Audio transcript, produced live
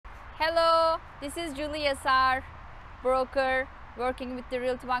Hello, this is Julie Yasar, broker working with the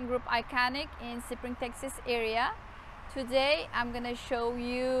REALTOR Group Iconic in Spring, Texas area. Today I'm going to show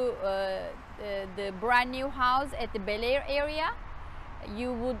you the brand new house at the Bellaire area.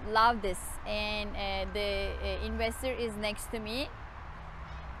 You would love this, and the investor is next to me,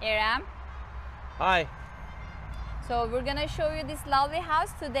 Erem. Hi. So we're going to show you this lovely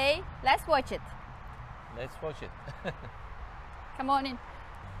house today. Let's watch it. Let's watch it. Come on in.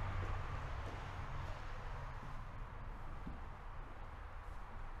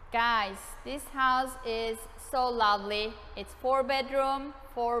 Guys, this house is so lovely. It's 4 bedroom,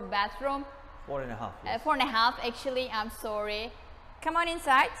 4 bathroom. 4.5. Yes. 4.5 actually, I'm sorry. Come on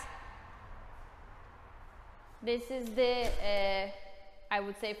inside. This is the, I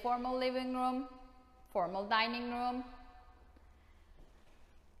would say, formal living room, formal dining room.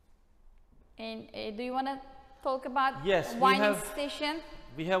 And do you want to talk about wine station?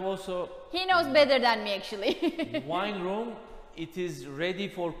 We have also... He knows better than me actually. Wine room. It is ready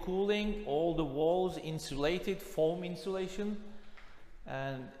for cooling, all the walls insulated, foam insulation,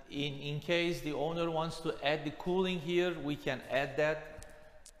 and in case the owner wants to add the cooling here, we can add that.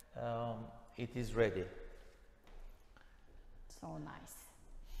 It is ready. So nice.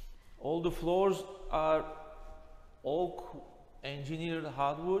 All the floors are oak engineered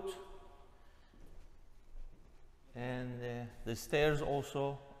hardwood, and the stairs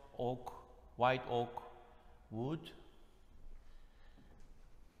also oak, white oak wood.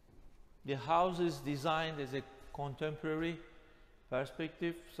 The house is designed as a contemporary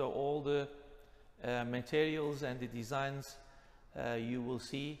perspective, so all the materials and the designs you will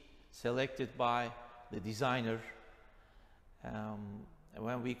see selected by the designer.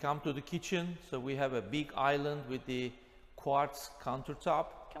 When we come to the kitchen, so we have a big island with the quartz countertop,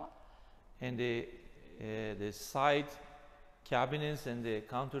 and the side cabinets and the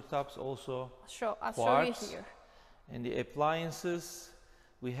countertops also I'll quartz. show you here. And the appliances.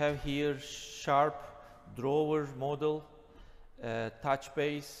 We have here sharp drawer model, touch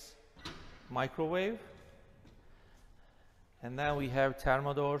base microwave, and then we have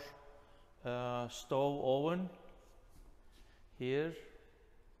Thermador stove oven here,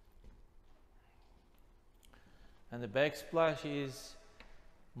 and the backsplash is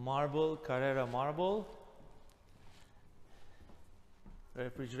marble, Carrara marble.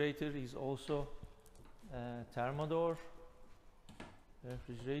 Refrigerator is also Thermador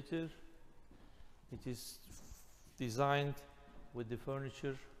refrigerator. It is designed with the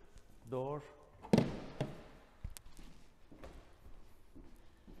furniture door.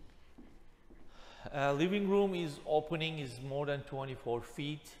 Living room is opening is more than 24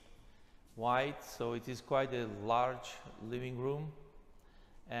 feet wide, so it is quite a large living room,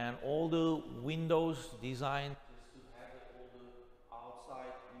 and all the windows designed is to have all the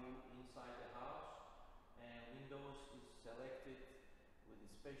outside view inside the house, and windows is selected with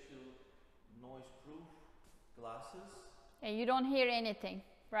special noise-proof glasses. And you don't hear anything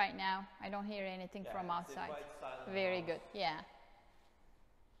right now. I don't hear anything from outside. Very house. good, yeah.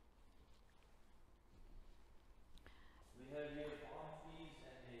 We have here palm trees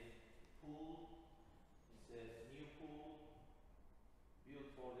and a pool. It's a new pool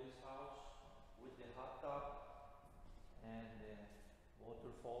built for this house with the hot tub and the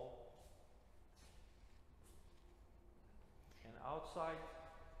waterfall. And outside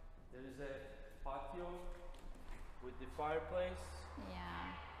there is a patio with the fireplace.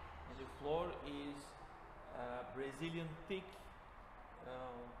 Yeah. And the floor is Brazilian thick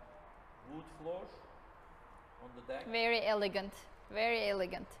wood floor on the deck. Very elegant, very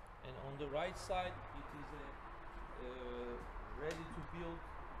elegant. And on the right side it is a ready to build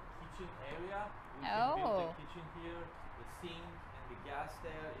kitchen area. We can build the kitchen here, the sink and the gas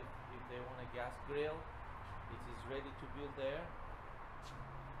there if they want a gas grill. It is ready to build there.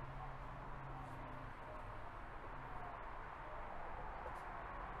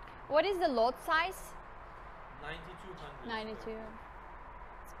 What is the lot size? 9,200. 92.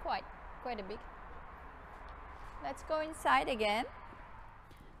 It's quite a big. Let's go inside again.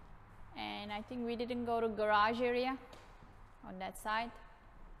 And I think we didn't go to garage area on that side.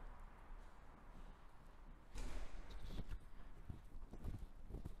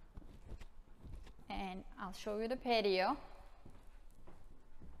 And I'll show you the patio.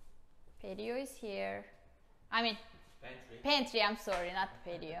 Patio is here. I mean, pantry, I'm sorry, not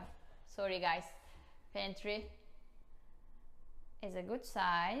the patio. Sorry guys. Pantry is a good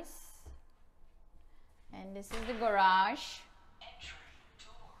size. And this is the garage.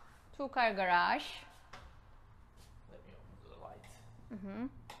 2-car garage. Let me open the light.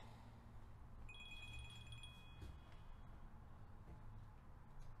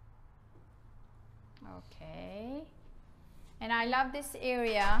 Okay. And I love this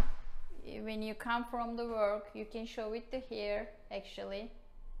area. When you come from the work, you can show it to here actually.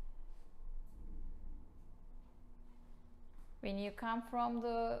 When you come from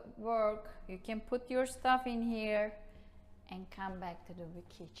the work, you can put your stuff in here and come back to the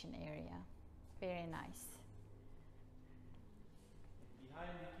kitchen area. Very nice.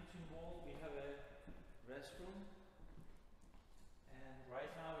 Behind the kitchen wall, we have a restroom. And right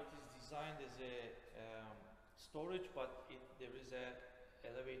now it is designed as a storage, but there is a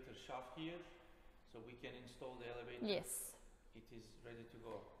elevator shaft here, so we can install the elevator. Yes. It is ready to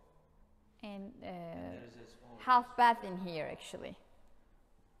go. And there is a small half bath in here actually.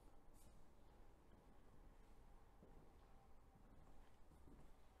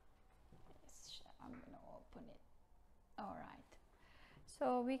 Yes, I'm gonna open it. All right.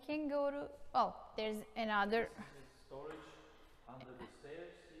 So we can go to, oh, there's another. Storage under the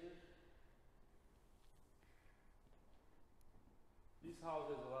stairs here. This house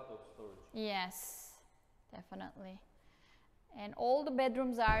has a lot of storage. Yes, definitely. And all the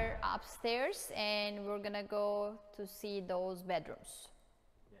bedrooms are upstairs, and we're gonna go to see those bedrooms.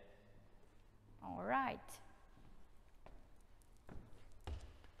 Yes. All right.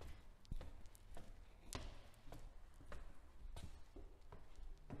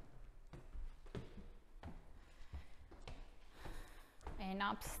 And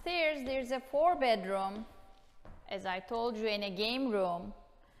upstairs there's a 4-bedroom, as I told you, in a game room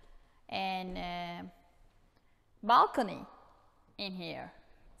and balcony in here.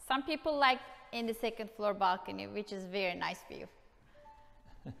 Some people like in the 2nd floor balcony, which is very nice view.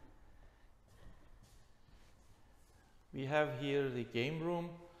 We have here the game room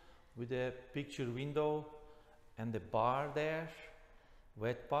with a picture window and the bar there,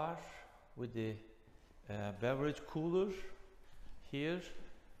 wet bar with the beverage cooler here.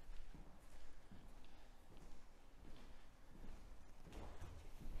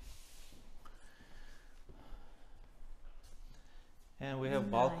 And we have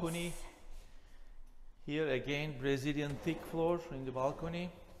balcony here again, Brazilian thick floor in the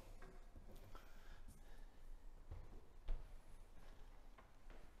balcony.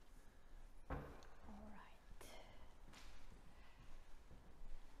 All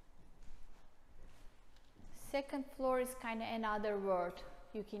right. 2nd floor is kind of another world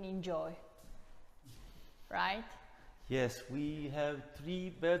you can enjoy, right? Yes, we have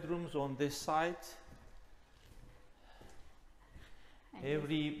 3 bedrooms on this side.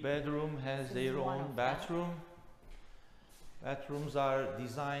 Every bedroom has their own bathroom. Bathrooms are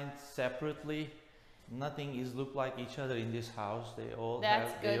designed separately. Nothing is look like each other in this house. They all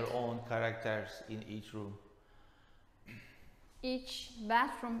have their own characters in each room. Each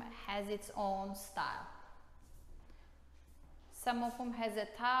bathroom has its own style. Some of them has a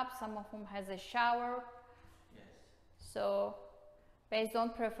tub, some of them has a shower. Yes. So based on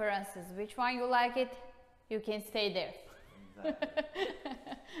preferences, which one you like it, you can stay there. Exactly.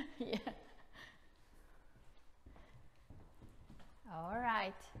 Yeah. All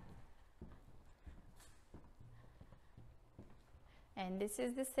right. And this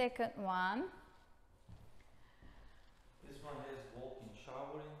is the 2nd one. This one has walk-in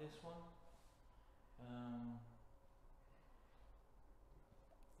shower in this one.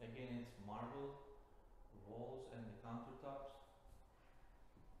 Again, it's marble walls and the countertops.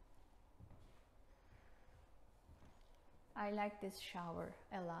 I like this shower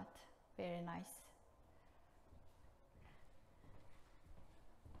a lot. Very nice.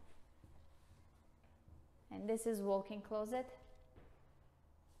 And this is walk-in closet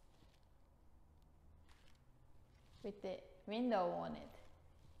with the window on it.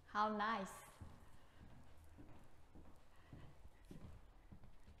 How nice.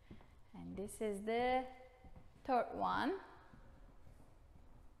 And this is the 3rd one.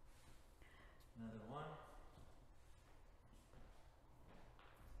 Another one.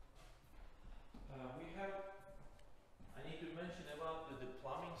 I need to mention about the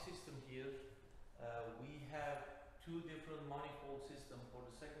plumbing system here. We have 2 different manifold systems for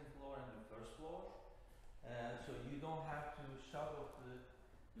the 2nd floor and the 1st floor. So you don't have to shut off the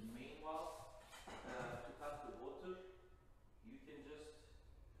main valve to cut the water. You can just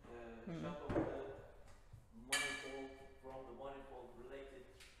shut off the manifold from the manifold related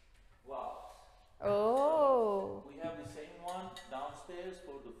valves. Oh. We have the same one downstairs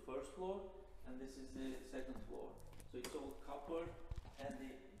for the 1st floor, and this is the 2nd floor. So it's all copper and the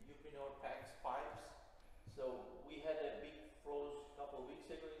Uponor PAX pipes. So we had a big froze a couple of weeks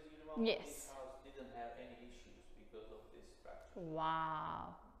ago, as you remember. Yes. This house didn't have any issues because of this structure.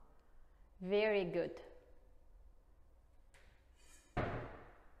 Wow. Very good.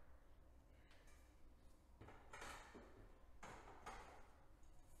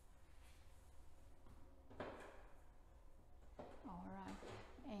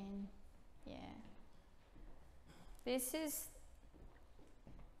 This is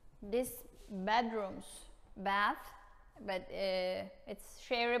this bedroom's bath, but it's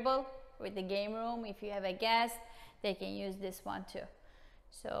shareable with the game room. If you have a guest, they can use this one too.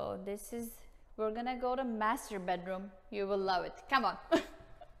 So this is, we're gonna go to master bedroom. You will love it. Come on.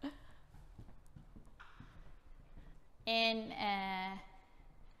 And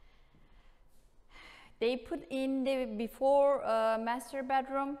they put in the before master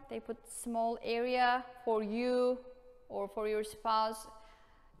bedroom, they put small area for you or for your spouse.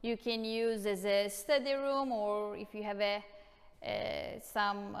 You can use as a study room, or if you have a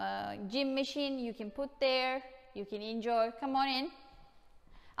some gym machine, you can put there. You can enjoy. Come on in.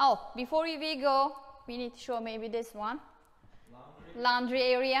 Oh, before we go, we need to show maybe this one. Laundry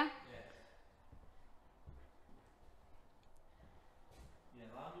area.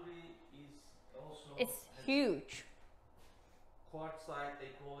 It's huge. Quartzite,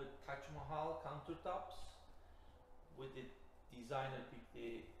 they call it Taj Mahal countertops. With the designer picked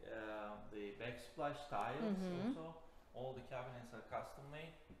the backsplash tiles also. All the cabinets are custom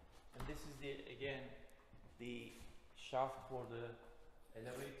made. And this is again the shaft for the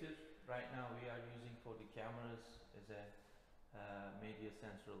elevator. Right now we are using for the cameras as a media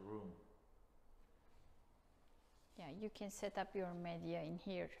central room. Yeah, you can set up your media in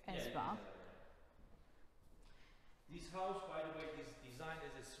here as well. This house, by the way, is designed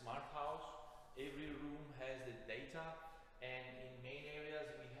as a smart house. Every room has the data, and in main areas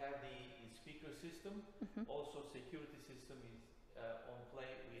we have the speaker system. Also, security system is on play.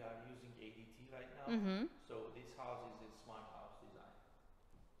 We are using ADT right now. So this house is a smart house design.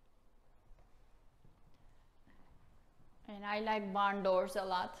 And I like barn doors a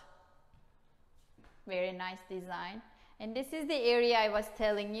lot. Very nice design. And this is the area I was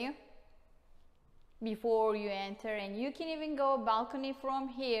telling you before you enter, and you can even go balcony from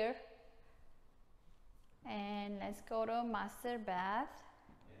here. And let's go to master bath.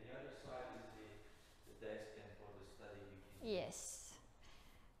 And the other side is the desk, and for the study. Yes.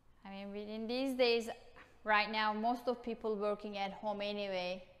 I mean, within these days, right now, most of people working at home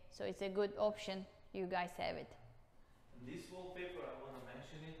anyway, so it's a good option. You guys have it. And this wallpaper, I want to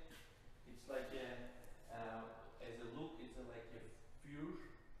mention it. It's like as a look, it's like a pure.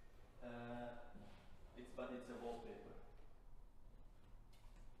 But it's a wallpaper.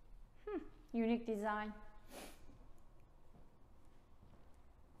 Unique design.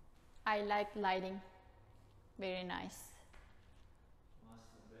 I like lighting. Very nice.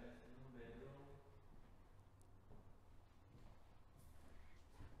 Master bedroom.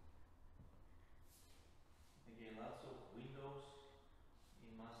 Again, lots of windows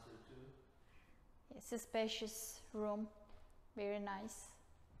in master too. It's a spacious room. Very nice.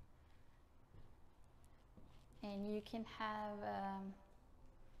 And you can have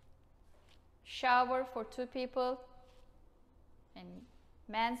shower for 2 people, and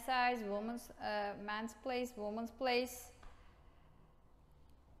man's size, man's place, woman's place.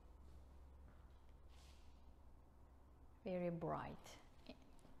 Very bright.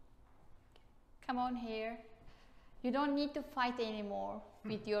 Come on here. You don't need to fight anymore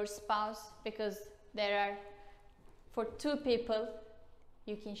with your spouse, because there are, for 2 people,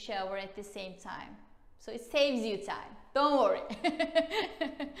 you can shower at the same time. So it saves you time. Don't worry.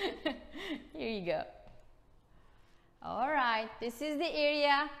 Here you go. All right, this is the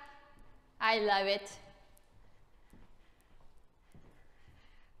area. I love it.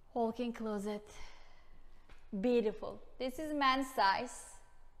 Walk-in closet. Beautiful. This is man's size.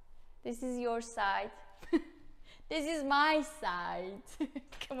 This is your side. This is my side.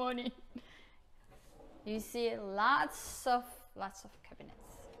 Come on in. You see lots of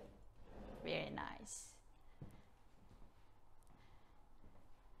cabinets. Very nice.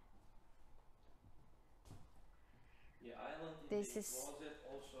 The island in this closet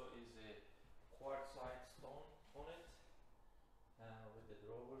also is a quartzite stone on it, with the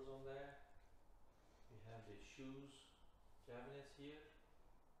drawers on there. We have the shoes cabinets here.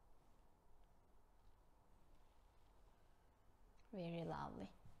 Very lovely.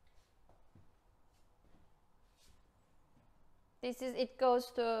 This is, it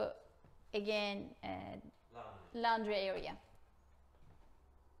goes to, again, laundry area.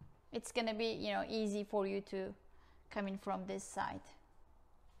 It's gonna be, you know, easy for you to come in from this side.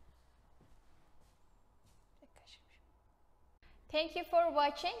 Thank you for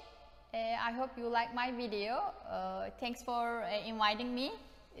watching. I hope you like my video. Thanks for inviting me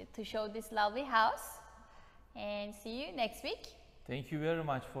to show this lovely house, and see you next week. Thank you very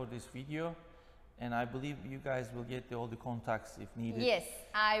much for this video, and I believe you guys will get all the contacts if needed. Yes,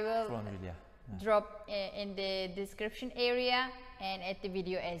 I will from Julia. drop in the description area and at the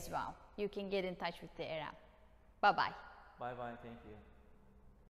video as well. You can get in touch with the Erem. Bye-bye. Bye-bye. Thank you.